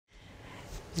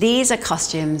These are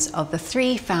costumes of the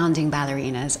 3 founding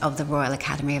ballerinas of the Royal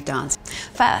Academy of Dance.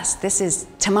 First, this is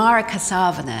Tamara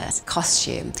Kassavina's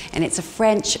costume, and it's a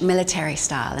French military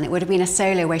style, and it would have been a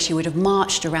solo where she would have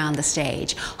marched around the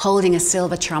stage holding a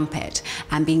silver trumpet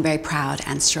and being very proud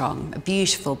and strong, a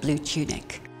beautiful blue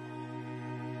tunic.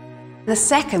 The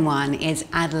second one is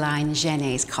Adeline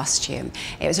Genet's costume.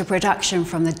 It was a production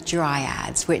from the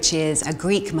Dryads, which is a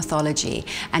Greek mythology,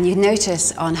 and you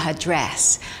notice on her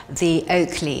dress the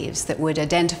oak leaves that would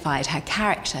identify her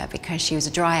character because she was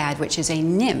a Dryad, which is a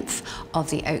nymph of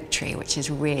the oak tree, which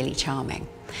is really charming.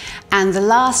 And the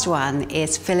last one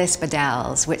is Phyllis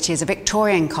Bedell's, which is a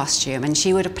Victorian costume, and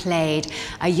she would have played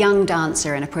a young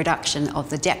dancer in a production of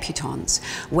the Debutantes,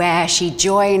 where she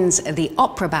joins the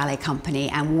opera ballet company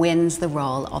and wins the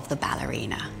role of the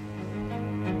ballerina.